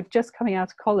people, if you're just coming out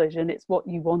of college and it's what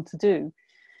you want to do,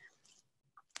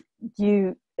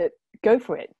 you go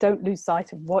for it. Don't lose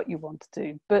sight of what you want to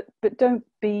do, but don't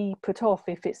be put off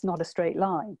if it's not a straight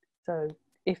line. So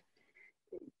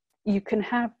you can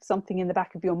have something in the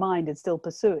back of your mind and still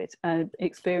pursue it and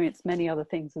experience many other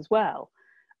things as well.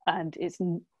 And it's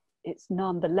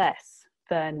none the less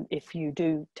than if you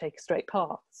do take a straight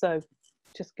path. So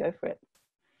just go for it.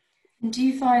 And do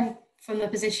you find from the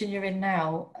position you're in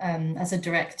now, as a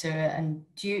director, and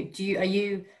are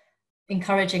you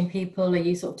encouraging people? Are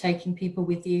you sort of taking people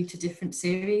with you to different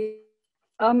series?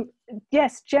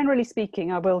 Yes, generally speaking,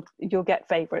 you'll get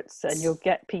favorites, and you'll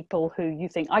get people who you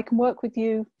think, I can work with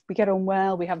you, we get on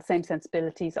well, we have the same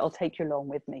sensibilities, I'll take you along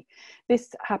with me.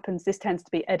 This tends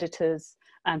to be editors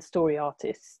and story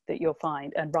artists that you'll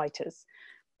find, and writers.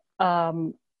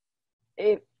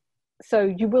 So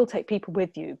you will take people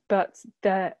with you, but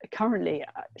currently,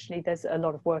 actually, there's a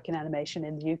lot of work in animation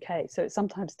in the UK, so it's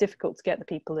sometimes difficult to get the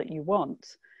people that you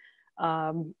want.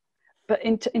 But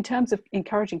in terms of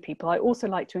encouraging people, I also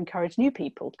like to encourage new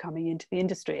people coming into the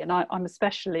industry. And I'm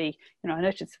especially, I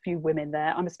noticed a few women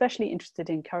there. I'm especially interested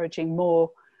in encouraging more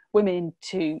women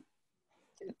to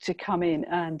come in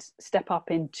and step up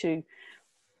into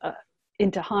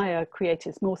higher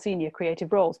creatives, more senior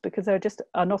creative roles, because there just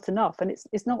are not enough. And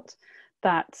it's not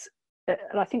that,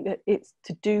 and I think that it's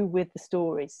to do with the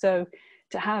stories. So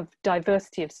to have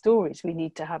diversity of stories, we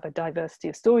need to have a diversity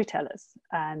of storytellers,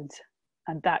 and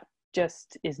that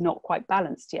just is not quite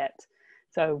balanced yet.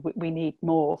 So we need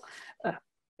more,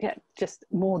 just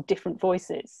more different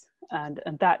voices, and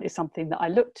that is something that I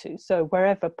look to. So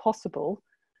wherever possible,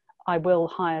 I will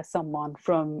hire someone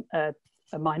from a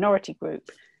minority group.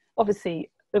 Obviously,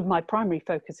 my primary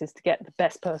focus is to get the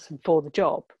best person for the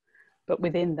job, but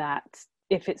within that,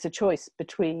 if it's a choice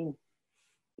between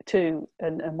two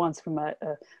and one's from a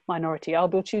minority, I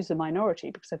will choose a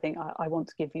minority, because I think I want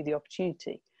to give you the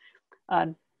opportunity.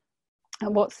 And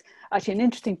what's actually an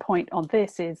interesting point on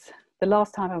this is, the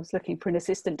last time I was looking for an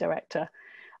assistant director,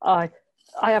 I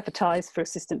advertised for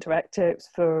assistant director. It was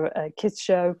for a kids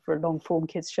show, for a long form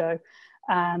kids show,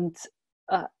 and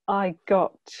I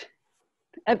got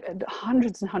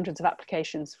hundreds and hundreds of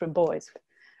applications from boys,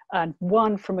 and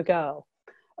one from a girl.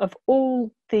 Of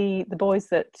all the boys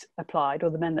that applied, or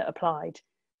the men that applied,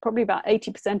 probably about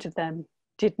 80% of them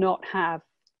did not have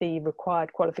the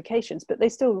required qualifications, but they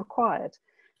still applied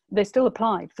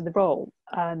for the role.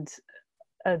 And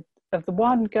of the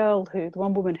one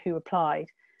woman who applied,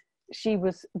 she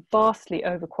was vastly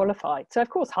overqualified. So of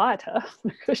course hired her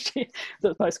because she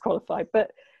was the most qualified.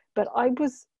 But I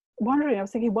was wondering, I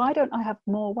was thinking, why don't I have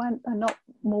not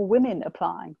more women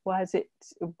applying? Why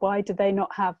do they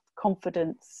not have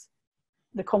confidence,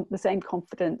 the same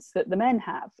confidence that the men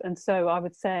have? And so I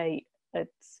would say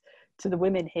to the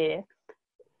women here,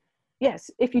 yes,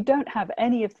 if you don't have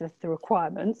any of the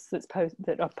requirements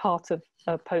that are part of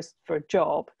a post for a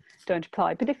job, don't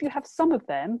apply. But if you have some of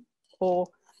them, or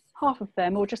half of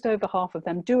them, or just over half of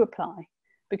them, do apply,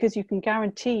 because you can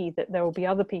guarantee that there will be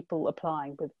other people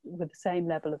applying with the same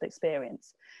level of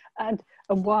experience. And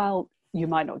while you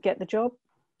might not get the job,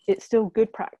 it's still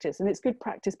good practice, and it's good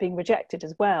practice being rejected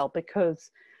as well, because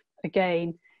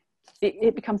again,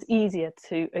 it becomes easier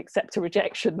to accept a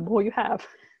rejection the more you have.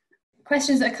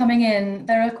 Questions that are coming in.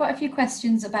 There are quite a few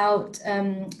questions about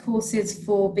courses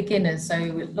for beginners. So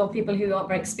a lot of people who aren't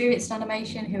very experienced in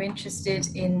animation, who are interested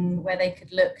in where they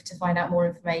could look to find out more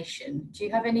information. Do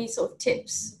you have any sort of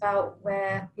tips about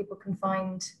where people can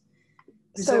find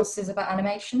resources about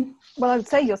animation? Well, I would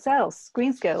say yourselves,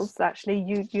 ScreenSkills,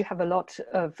 actually, you have a lot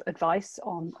of advice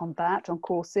on that, on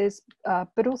courses,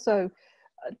 but also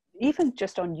even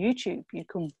just on YouTube, you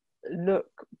can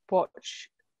watch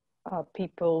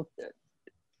people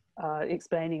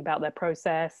explaining about their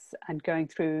process and going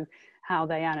through how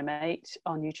they animate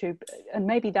on YouTube. And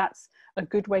maybe that's a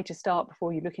good way to start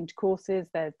before you look into courses.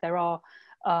 There are,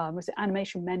 was it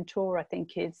Animation Mentor, I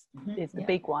think is the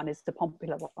big one, is the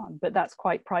popular one, but that's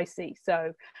quite pricey.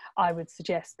 So I would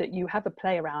suggest that you have a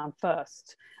play around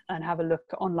first and have a look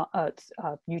at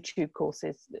YouTube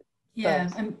courses. Yeah,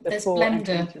 and there's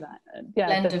Blender.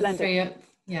 Blender free,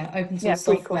 open source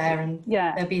software, and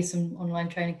there'll be some online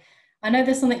training. I know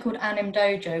there's something called Anim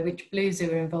Dojo, which Blues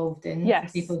are involved in,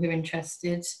 for people who are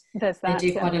interested. They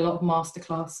do quite a lot of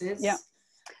masterclasses.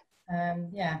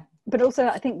 But also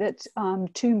I think that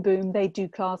Toon Boom, they do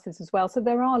classes as well. So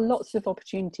there are lots of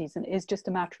opportunities, and it's just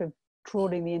a matter of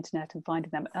trawling the internet and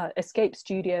finding them. Escape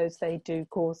Studios, they do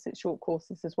short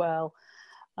courses as well.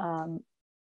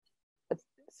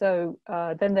 So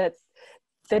then there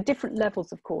are different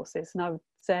levels of courses, and I would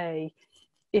say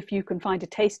if you can find a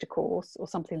taster course or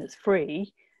something that's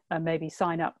free, maybe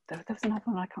sign up. There was another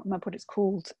one, I can't remember what it's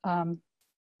called.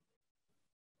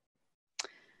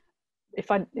 If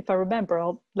I remember,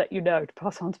 I'll let you know to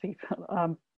pass on to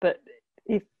people. But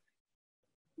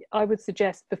I would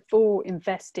suggest before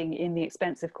investing in the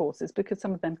expensive courses, because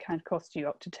some of them can cost you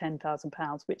up to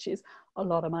 £10,000, which is a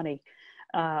lot of money,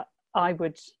 I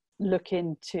would look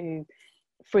into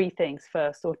free things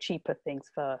first or cheaper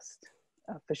things first,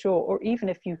 for sure. Or even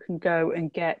if you can go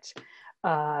and get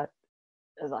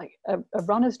like a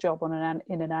runner's job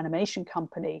in an animation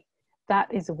company,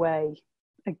 that is a way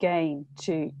again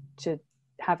to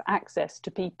have access to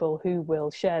people who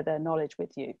will share their knowledge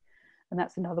with you, and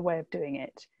that's another way of doing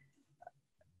it.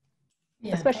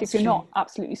 Yeah, especially if you're not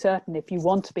absolutely certain if you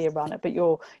want to be a runner, but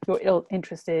you're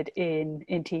interested in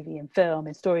TV and film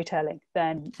and storytelling,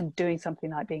 then doing something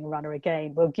like being a runner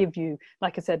again will give you,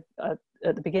 like I said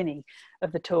at the beginning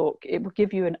of the talk, it will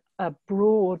give you a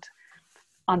broad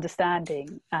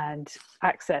understanding and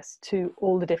access to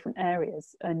all the different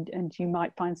areas, and you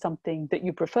might find something that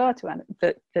you prefer to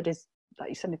that is, like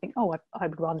you suddenly think, oh, I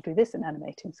would rather do this than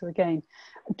animating. So again,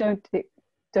 don't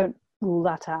rule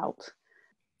that out.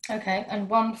 Okay, and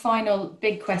one final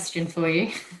big question for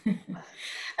you.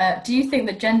 Do you think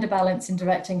that gender balance in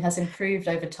directing has improved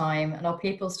over time, and are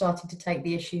people starting to take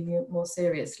the issue more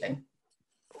seriously?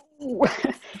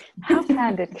 How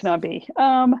candid can I be?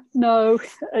 No,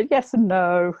 yes and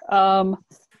no.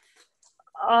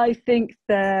 I think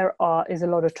there is a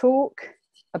lot of talk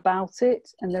about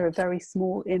it, and there are very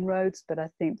small inroads, but I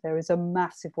think there is a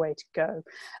massive way to go.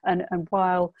 And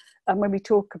when we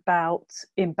talk about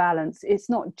imbalance, it's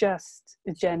not just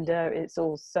gender, it's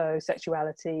also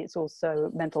sexuality, it's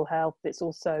also mental health, it's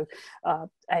also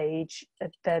age.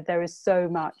 There is so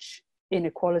much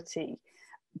inequality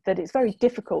that it's very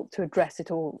difficult to address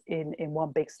it all in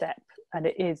one big step, and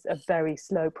it is a very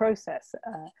slow process.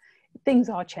 Things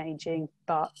are changing,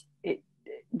 but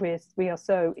we are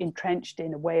so entrenched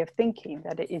in a way of thinking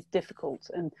that it is difficult,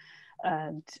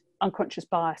 and unconscious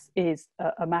bias is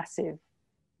a massive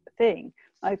thing.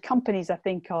 Companies, I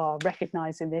think, are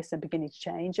recognizing this and beginning to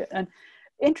change. And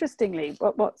interestingly,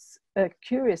 what's a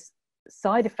curious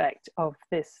side effect of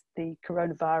the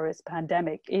coronavirus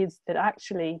pandemic, is that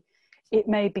actually it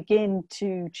may begin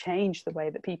to change the way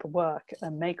that people work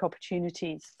and make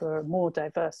opportunities for more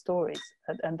diverse stories,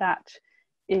 and that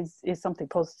is something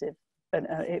positive. And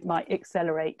it might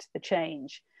accelerate the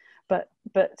change, but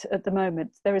at the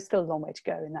moment there is still a long way to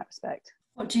go in that respect.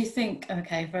 What do you think?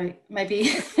 Okay, maybe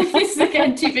this is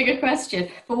again too big a question,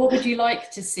 but what would you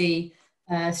like to see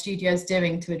studios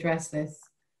doing to address this,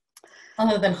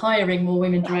 other than hiring more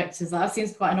women directors? That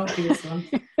seems quite an obvious one.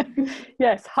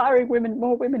 Yes, hiring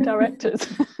more women directors.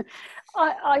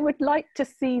 I would like to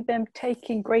see them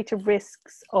taking greater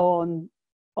risks on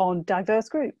diverse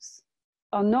groups.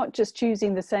 Are not just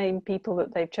choosing the same people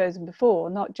that they've chosen before,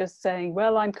 not just saying,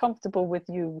 well, I'm comfortable with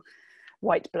you,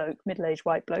 white bloke, middle-aged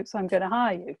white bloke, so I'm going to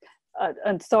hire you.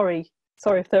 And sorry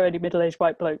if there are any middle-aged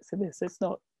white blokes in this, it's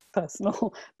not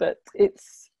personal, but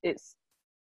it's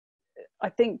I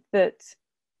think that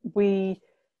we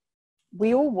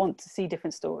all want to see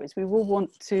different stories. We all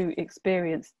want to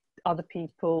experience other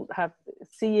people,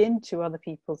 see into other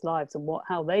people's lives and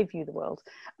how they view the world.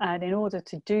 And in order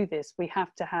to do this, we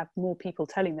have to have more people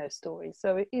telling those stories.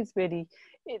 So it is really,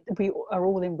 we are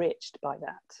all enriched by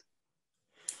that.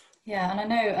 Yeah, and I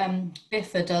know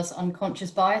BIFA does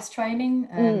unconscious bias training,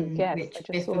 yes, which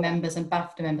BIFA members and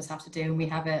BAFTA members have to do, and we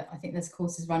have it. I think there's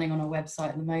courses running on our website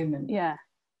at the moment. Yeah.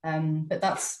 But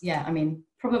that's, yeah, I mean,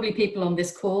 probably people on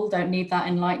this call don't need that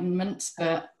enlightenment,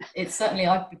 but it's certainly,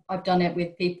 I've done it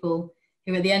with people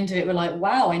who at the end of it were like,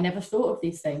 wow, I never thought of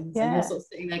these things. Yeah. And you're sort of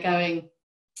sitting there going,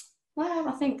 well,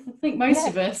 I think most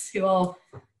of us who are,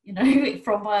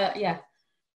 from,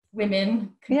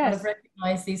 women can kind of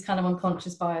recognise these kind of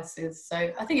unconscious biases. So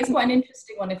I think it's quite an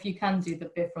interesting one if you can do the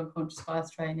BIFA unconscious bias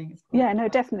training. Yeah, no,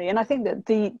 definitely. And I think that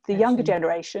the younger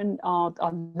generation are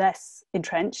less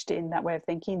entrenched in that way of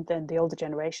thinking than the older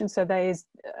generation. So there is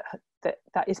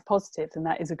that is positive, and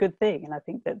that is a good thing. And I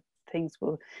think that things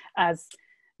will, as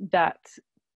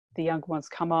the younger ones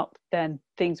come up, then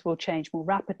things will change more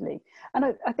rapidly. And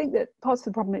I think that part of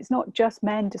the problem, it's not just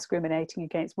men discriminating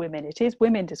against women, it is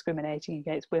women discriminating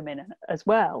against women as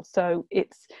well. So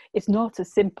it's not a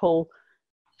simple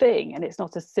thing, and it's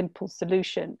not a simple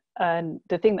solution. And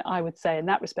the thing that I would say in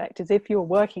that respect is, if you're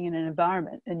working in an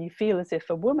environment and you feel as if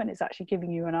a woman is actually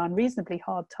giving you an unreasonably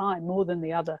hard time more than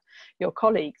your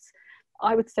colleagues,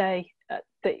 I would say that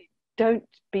don't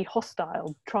be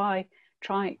hostile. Try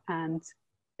and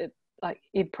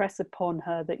impress upon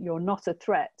her that you're not a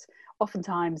threat.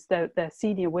 Oftentimes they're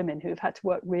senior women who've had to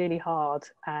work really hard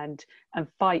and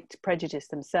fight prejudice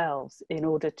themselves in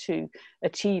order to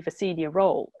achieve a senior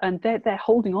role, and they're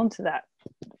holding on to that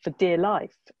for dear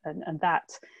life, and that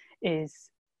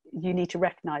is, you need to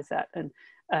recognize that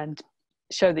and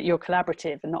show that you're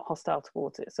collaborative and not hostile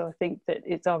towards it. So I think that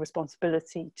it's our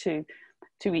responsibility to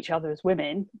each other as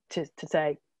women to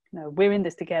say, you know, we're in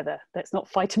this together. Let's not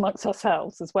fight amongst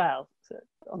ourselves as well. So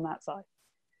on that side.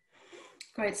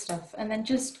 Great stuff. And then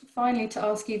just finally to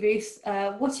ask you, Ruth,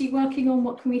 what are you working on?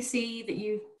 What can we see that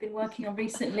you've been working on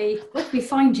recently? Where can we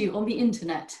find you on the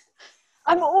internet?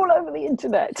 I'm all over the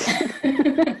internet.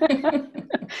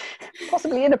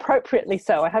 Possibly inappropriately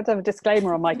so. I have to have a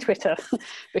disclaimer on my Twitter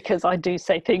because I do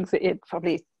say things that it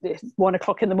probably is 1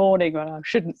 o'clock in the morning when I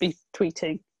shouldn't be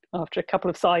tweeting after a couple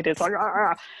of ciders. Like,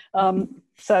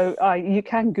 so you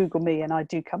can Google me and I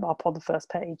do come up on the first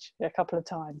page a couple of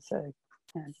times. So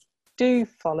do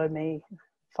follow me,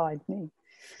 find me.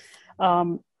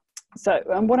 So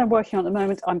what I'm working on at the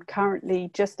moment, I'm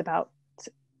currently just about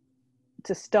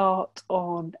to start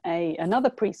on another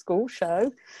preschool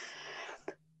show,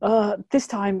 this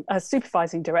time as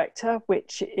supervising director,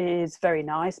 which is very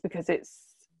nice because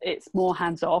it's more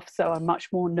hands-off, so I'm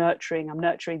much more nurturing. I'm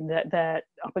nurturing their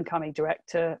up-and-coming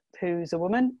director, who's a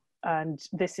woman, and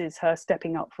this is her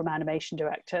stepping up from animation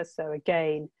director. So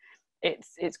again,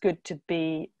 it's good to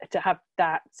have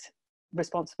that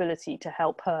responsibility to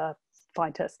help her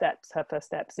find her first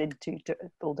steps into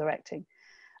full directing.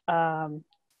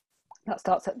 That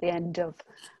starts at the end of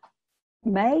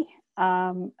May,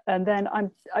 and then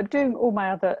I'm doing all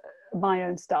my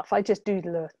own stuff. I just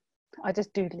doodly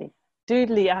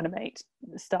animate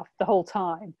stuff the whole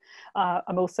time.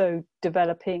 I'm also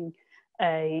developing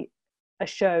a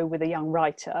show with a young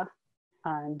writer,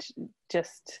 and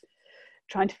just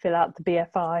trying to fill out the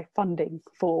BFI funding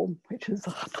form, which is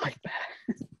a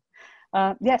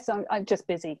nightmare. Yes, I'm just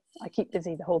busy. I keep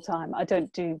busy the whole time. I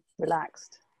don't do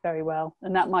relaxed very well,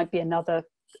 and that might be another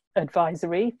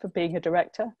advisory for being a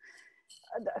director.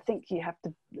 I think you have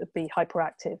to be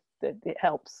hyperactive. That it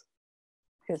helps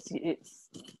because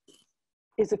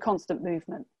it's a constant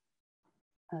movement,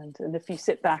 and if you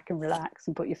sit back and relax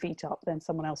and put your feet up, then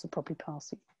someone else will probably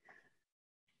pass you.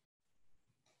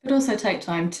 But also take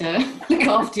time to look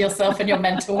after yourself and your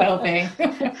mental well-being.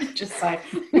 Just say.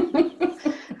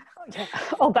 Yeah,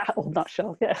 all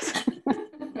nutshell, yes.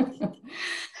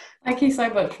 Thank you so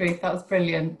much, Ruth. That was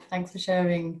brilliant. Thanks for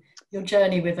sharing your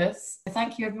journey with us.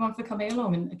 Thank you everyone for coming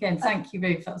along. And again, thank you,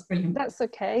 Ruth. That was brilliant. That's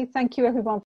okay. Thank you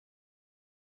everyone